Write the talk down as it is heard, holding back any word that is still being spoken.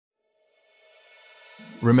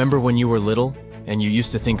Remember when you were little and you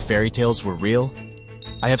used to think fairy tales were real?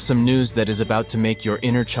 I have some news that is about to make your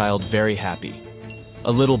inner child very happy.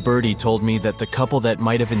 A little birdie told me that the couple that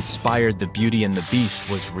might have inspired the Beauty and the Beast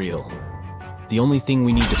was real. The only thing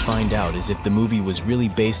we need to find out is if the movie was really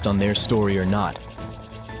based on their story or not.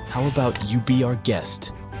 How about you be our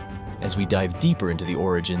guest as we dive deeper into the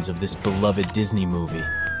origins of this beloved Disney movie?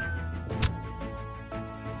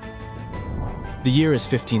 The year is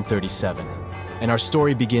 1537, and our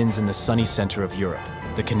story begins in the sunny center of Europe,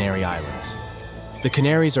 the Canary Islands. The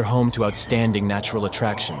Canaries are home to outstanding natural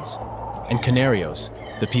attractions, and Canarios,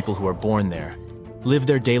 the people who are born there, live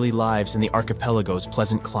their daily lives in the archipelago's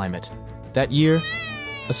pleasant climate. That year,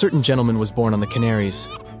 a certain gentleman was born on the Canaries,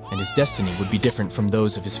 and his destiny would be different from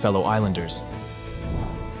those of his fellow islanders.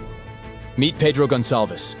 Meet Pedro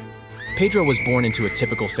Gonsalvus. Pedro was born into a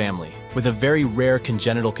typical family, with a very rare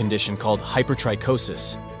congenital condition called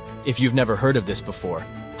hypertrichosis. If you've never heard of this before,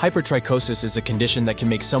 hypertrichosis is a condition that can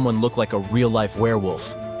make someone look like a real-life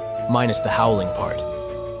werewolf, minus the howling part.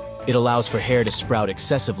 It allows for hair to sprout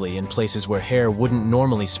excessively in places where hair wouldn't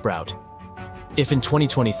normally sprout. If in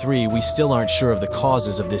 2023 we still aren't sure of the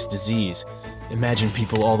causes of this disease, imagine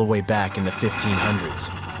people all the way back in the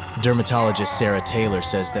 1500s. Dermatologist Sarah Taylor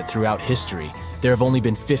says that throughout history, there have only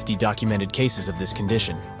been 50 documented cases of this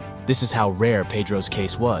condition. This is how rare Pedro's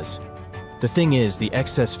case was. The thing is, the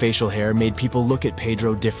excess facial hair made people look at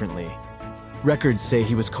Pedro differently. Records say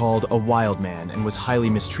he was called a wild man and was highly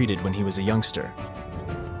mistreated when he was a youngster.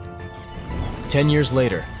 10 years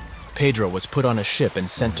later, Pedro was put on a ship and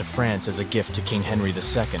sent to France as a gift to King Henry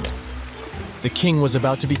II. The king was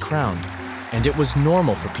about to be crowned, and it was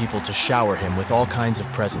normal for people to shower him with all kinds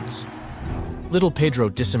of presents. Little Pedro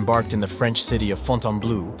disembarked in the French city of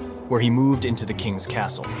Fontainebleau, where he moved into the king's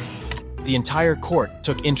castle. The entire court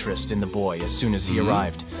took interest in the boy as soon as he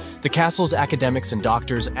arrived. The castle's academics and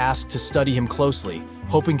doctors asked to study him closely,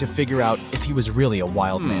 hoping to figure out if he was really a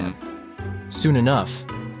wild man. Soon enough,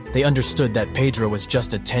 they understood that Pedro was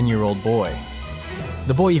just a 10-year-old boy.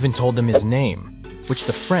 The boy even told them his name, which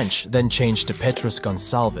the French then changed to Petrus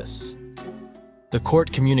Gonsalvus. The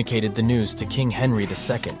court communicated the news to King Henry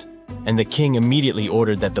II, and the king immediately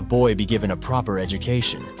ordered that the boy be given a proper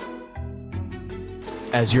education.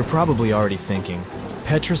 As you're probably already thinking,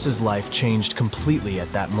 Petrus's life changed completely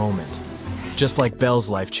at that moment. Just like Belle's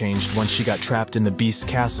life changed once she got trapped in the Beast's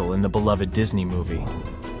castle in the beloved Disney movie.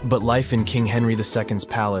 But life in King Henry II's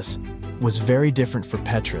palace was very different for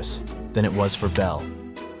Petrus than it was for Belle.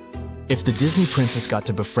 If the Disney princess got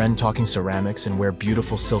to befriend talking ceramics and wear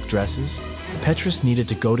beautiful silk dresses, Petrus needed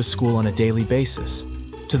to go to school on a daily basis.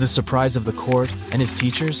 To the surprise of the court and his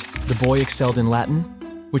teachers, the boy excelled in Latin,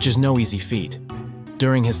 which is no easy feat.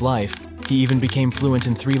 During his life, he even became fluent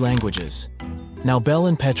in 3 languages. Now, Belle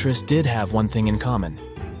and Petrus did have one thing in common.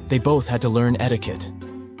 They both had to learn etiquette.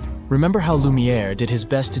 Remember how Lumiere did his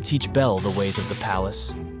best to teach Belle the ways of the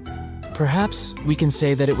palace? Perhaps we can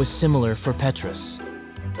say that it was similar for Petrus,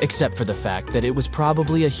 except for the fact that it was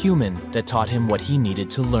probably a human that taught him what he needed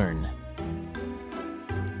to learn.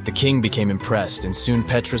 The king became impressed, and soon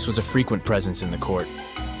Petrus was a frequent presence in the court.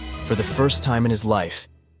 For the first time in his life,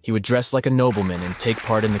 he would dress like a nobleman and take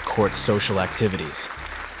part in the court's social activities.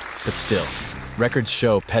 But still, records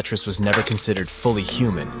show Petrus was never considered fully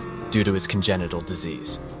human due to his congenital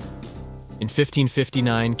disease. In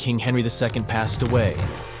 1559, King Henry II passed away,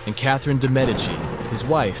 and Catherine de' Medici, his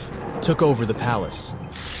wife, took over the palace.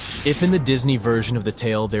 If in the Disney version of the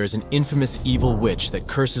tale there is an infamous evil witch that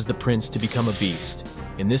curses the prince to become a beast,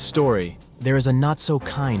 in this story, there is a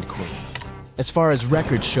not-so-kind queen. As far as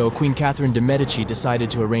records show, Queen Catherine de' Medici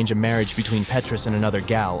decided to arrange a marriage between Petrus and another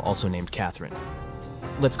gal also named Catherine.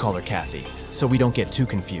 Let's call her Kathy, so we don't get too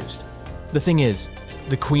confused. The thing is,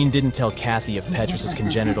 the queen didn't tell Kathy of Petrus's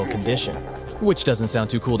congenital condition, which doesn't sound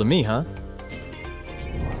too cool to me, huh?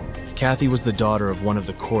 Kathy was the daughter of one of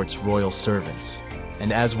the court's royal servants,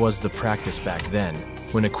 and as was the practice back then,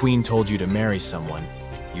 when a queen told you to marry someone,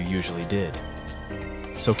 you usually did.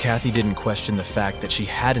 So Kathy didn't question the fact that she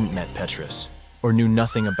hadn't met Petrus, or knew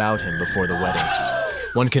nothing about him before the wedding.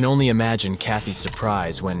 One can only imagine Kathy's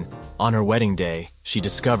surprise when, on her wedding day, she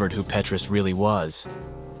discovered who Petrus really was.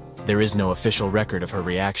 There is no official record of her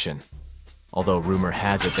reaction, although rumor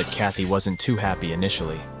has it that Kathy wasn't too happy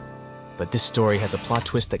initially. But this story has a plot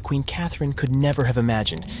twist that Queen Catherine could never have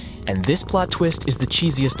imagined, and this plot twist is the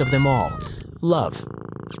cheesiest of them all: love.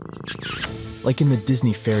 Like in the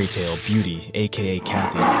Disney fairy tale, Beauty, aka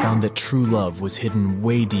Kathy, found that true love was hidden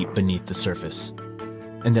way deep beneath the surface,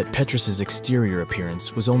 and that Petrus's exterior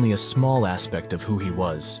appearance was only a small aspect of who he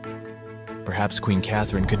was. Perhaps Queen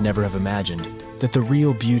Catherine could never have imagined that the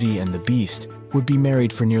real Beauty and the Beast would be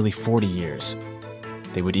married for nearly 40 years.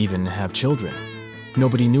 They would even have children.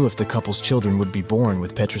 Nobody knew if the couple's children would be born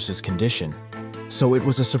with Petrus's condition, so it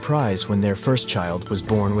was a surprise when their first child was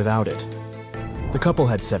born without it. The couple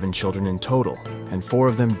had 7 children in total, and 4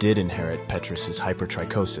 of them did inherit Petrus's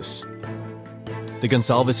hypertrichosis. The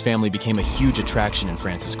Gonsalvus family became a huge attraction in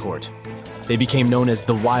France's court. They became known as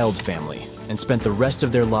the Wild Family and spent the rest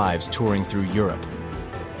of their lives touring through Europe.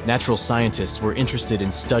 Natural scientists were interested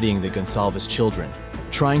in studying the Gonsalvus children,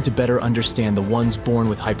 trying to better understand the ones born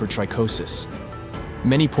with hypertrichosis.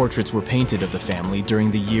 Many portraits were painted of the family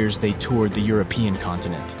during the years they toured the European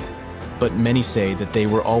continent, but many say that they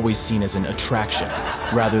were always seen as an attraction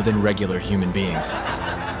rather than regular human beings.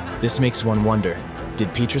 This makes one wonder,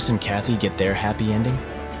 did Petrus and Cathy get their happy ending?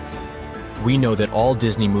 We know that all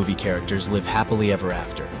Disney movie characters live happily ever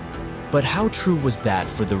after. But how true was that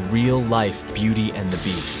for the real-life Beauty and the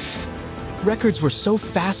Beast? Records were so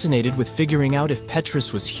fascinated with figuring out if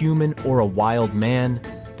Petrus was human or a wild man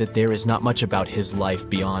that there is not much about his life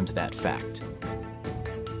beyond that fact.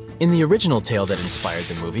 In the original tale that inspired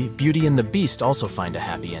the movie, Beauty and the Beast also find a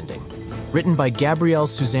happy ending. Written by Gabrielle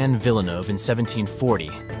Suzanne Villeneuve in 1740,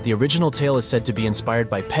 the original tale is said to be inspired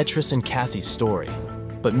by Petrus and Cathy's story.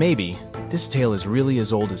 But maybe this tale is really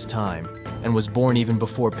as old as time and was born even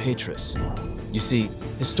before Petrus. You see,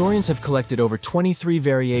 historians have collected over 23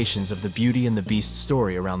 variations of the Beauty and the Beast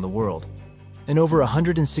story around the world, and over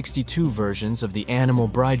 162 versions of the animal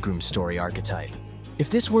bridegroom story archetype. If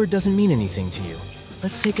this word doesn't mean anything to you,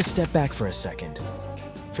 let's take a step back for a second.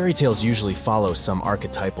 Fairy tales usually follow some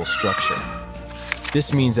archetypal structure.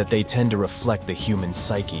 This means that they tend to reflect the human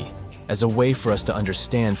psyche as a way for us to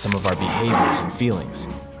understand some of our behaviors and feelings.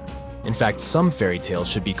 In fact, some fairy tales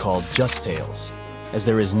should be called just tales, as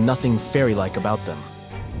there is nothing fairy-like about them.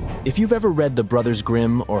 If you've ever read the Brothers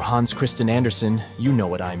Grimm or Hans Christian Andersen, you know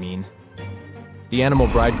what I mean. The animal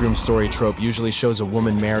bridegroom story trope usually shows a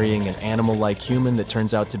woman marrying an animal-like human that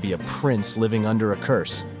turns out to be a prince living under a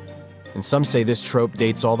curse. And some say this trope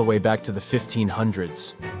dates all the way back to the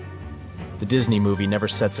 1500s. The Disney movie never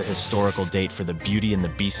sets a historical date for the Beauty and the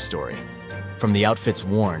Beast story. From the outfits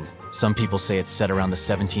worn, some people say it's set around the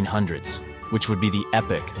 1700s, which would be the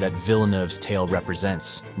epoch that Villeneuve's tale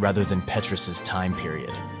represents, rather than Petrus's time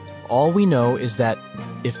period. All we know is that,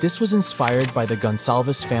 if this was inspired by the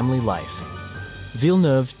Gonsalvus family life,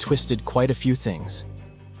 Villeneuve twisted quite a few things.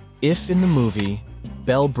 If, in the movie,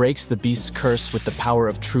 Belle breaks the Beast's curse with the power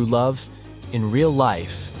of true love, in real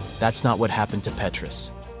life, that's not what happened to Petrus.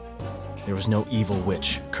 There was no evil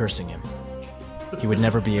witch cursing him. He would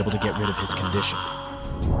never be able to get rid of his condition.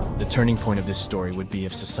 The turning point of this story would be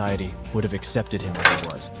if society would have accepted him as he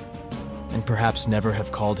was, and perhaps never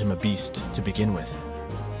have called him a beast to begin with.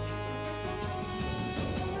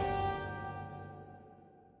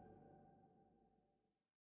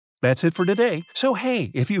 That's it for today. So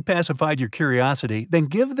hey, if you pacified your curiosity, then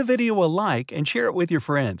give the video a like and share it with your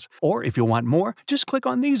friends. Or if you want more, just click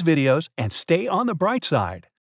on these videos and stay on the bright side.